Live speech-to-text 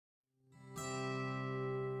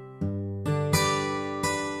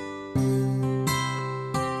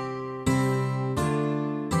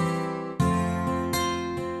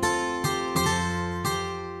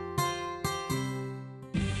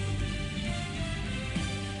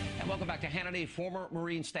Welcome back to Hannity. Former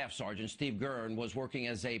Marine Staff Sergeant Steve Gern was working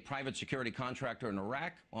as a private security contractor in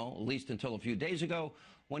Iraq, well, at least until a few days ago,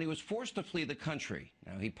 when he was forced to flee the country.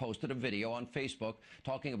 Now, he posted a video on Facebook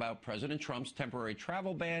talking about President Trump's temporary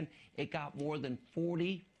travel ban. It got more than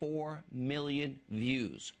 44 million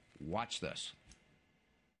views. Watch this.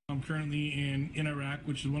 I'm currently in Iraq,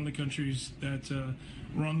 which is one of the countries that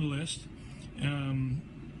were on the list.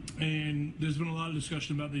 And there's been a lot of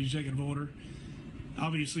discussion about the executive order.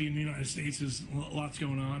 Obviously, in the United States, there's lots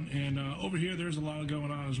going on. And over here, there's a lot going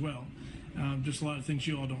on as well. Just a lot of things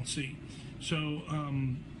you all don't see. So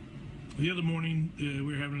the other morning, we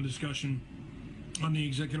were having a discussion on the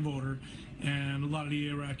executive order. And a lot of the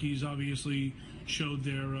Iraqis obviously showed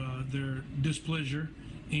their displeasure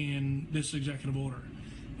in this executive order.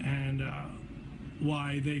 And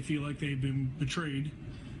why they feel like they've been betrayed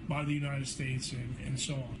by the United States and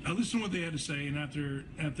so on. I listened to what they had to say, and after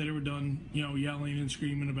they were done, yelling and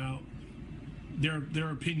screaming about their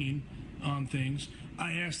opinion on things,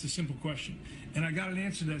 I asked a simple question, and I got an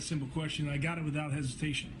answer to that simple question. And I got it without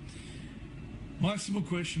hesitation. My simple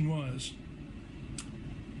question was,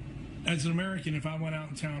 as an American, if I went out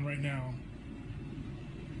in town right now,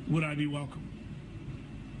 would I be welcome?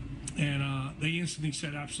 And they instantly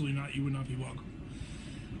said, absolutely not, you would not be welcome.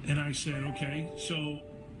 And I said, okay, so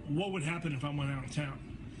what would happen if I went out of town?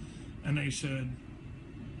 And they said,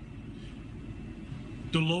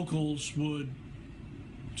 the locals would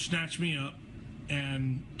snatch me up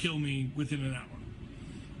and kill me within an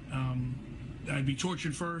hour. I'd be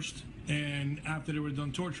tortured first, and after they were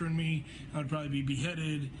done torturing me, I'd probably be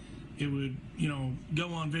beheaded. It would, go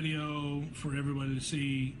on video for everybody to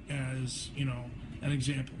see as, an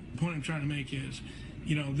example. The point I'm trying to make is,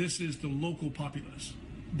 this is the local populace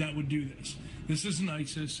that would do this. This isn't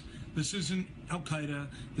ISIS. This isn't Al-Qaeda.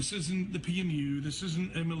 This isn't the PMU. This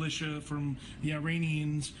isn't a militia from the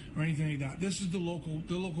Iranians or anything like that. This is the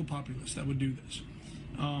local populace that would do this.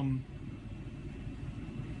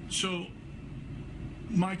 So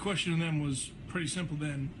my question to them was pretty simple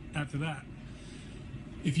then after that.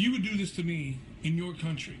 If you would do this to me in your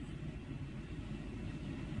country,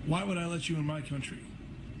 why would I let you in my country?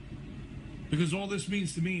 Because all this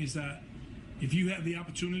means to me is that if you have the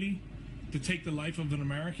opportunity to take the life of an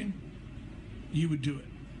American, you would do it.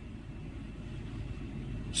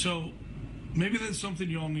 So maybe that's something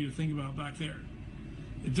you all need to think about back there.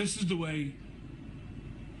 If this is the way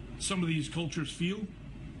some of these cultures feel,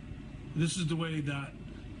 this is the way that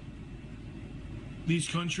these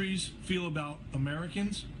countries feel about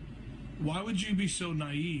Americans, why would you be so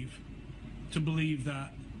naive to believe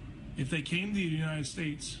that if they came to the United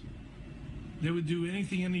States, they would do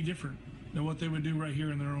anything any different than what they would do right here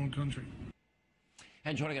in their own country?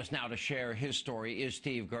 And joining us now to share his story is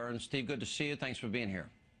Steve Gern. Steve, good to see you. Thanks for being here.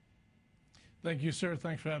 Thank you, sir.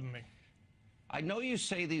 Thanks for having me. I know you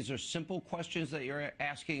say these are simple questions that you're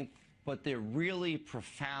asking, but they're really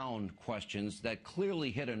profound questions that clearly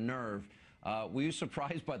hit a nerve. Were you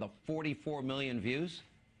surprised by the 44 million views?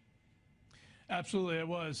 Absolutely, I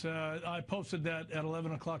was. I posted that at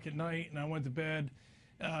 11 o'clock at night, and I went to bed.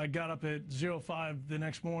 Got up at 05 the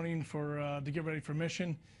next morning to get ready for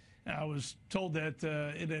mission. I was told that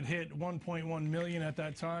it had hit 1.1 million at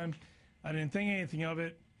that time. I didn't think anything of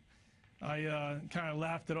it. I kind of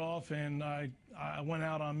laughed it off, and I went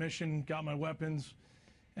out on mission, got my weapons,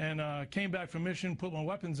 and came back from mission, put my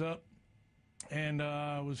weapons up, and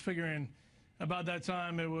was figuring about that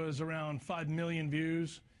time it was around 5 million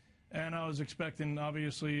views, and I was expecting,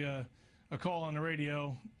 obviously, a call on the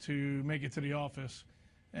radio to make it to the office,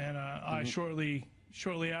 and I shortly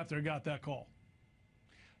after got that call.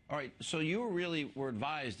 All right, so you really were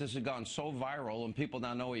advised this had gone so viral and people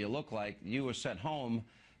now know what you look like. You were sent home.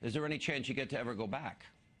 Is there any chance you get to ever go back?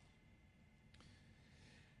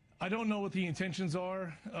 I don't know what the intentions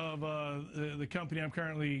are of the company I'm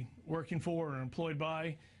currently working for or employed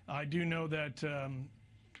by. I do know that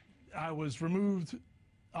I was removed,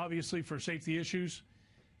 obviously, for safety issues.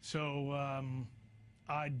 So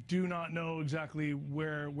I do not know exactly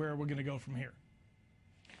where we're going to go from here.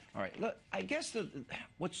 All right. Look, I guess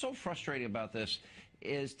what's so frustrating about this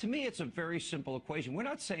is, to me, it's a very simple equation. We're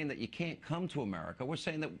not saying that you can't come to America. We're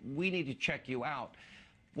saying that we need to check you out.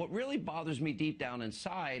 What really bothers me deep down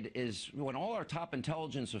inside is when all our top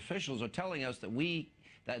intelligence officials are telling us that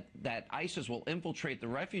that ISIS will infiltrate the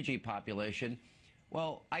refugee population.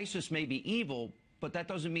 Well, ISIS may be evil, but that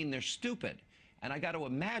doesn't mean they're stupid. And I got to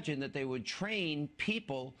imagine that they would train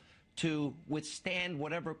people to withstand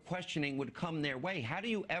whatever questioning would come their way. How do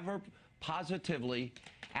you ever positively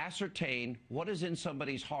ascertain what is in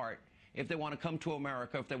somebody's heart if they want to come to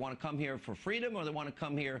America, if they want to come here for freedom, or they want to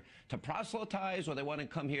come here to proselytize, or they want to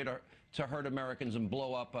come here to hurt Americans and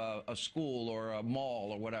blow up a school or a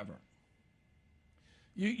mall or whatever?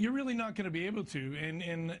 You're really not going to be able to.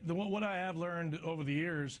 And what I have learned over the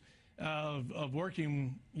years of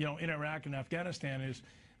working, in Iraq and Afghanistan is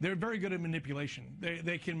they're very good at manipulation.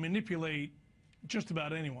 They can manipulate just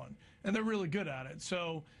about anyone, and they're really good at it.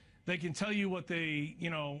 So they can tell you what they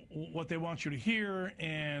want you to hear,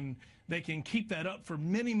 and they can keep that up for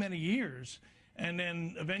many, many years. And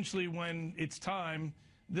then eventually, when it's time,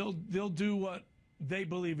 they'll do what they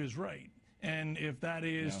believe is right. And if that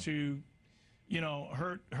is to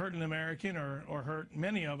hurt an American or hurt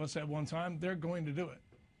many of us at one time, they're going to do it.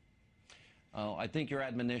 I think your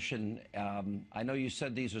admonition, I know you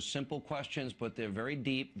said these are simple questions, but they're very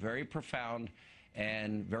deep, very profound,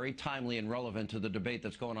 and very timely and relevant to the debate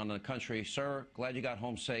that's going on in the country. Sir, glad you got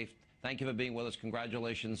home safe. Thank you for being with us.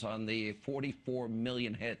 Congratulations on the 44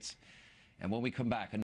 million hits. And when we come back,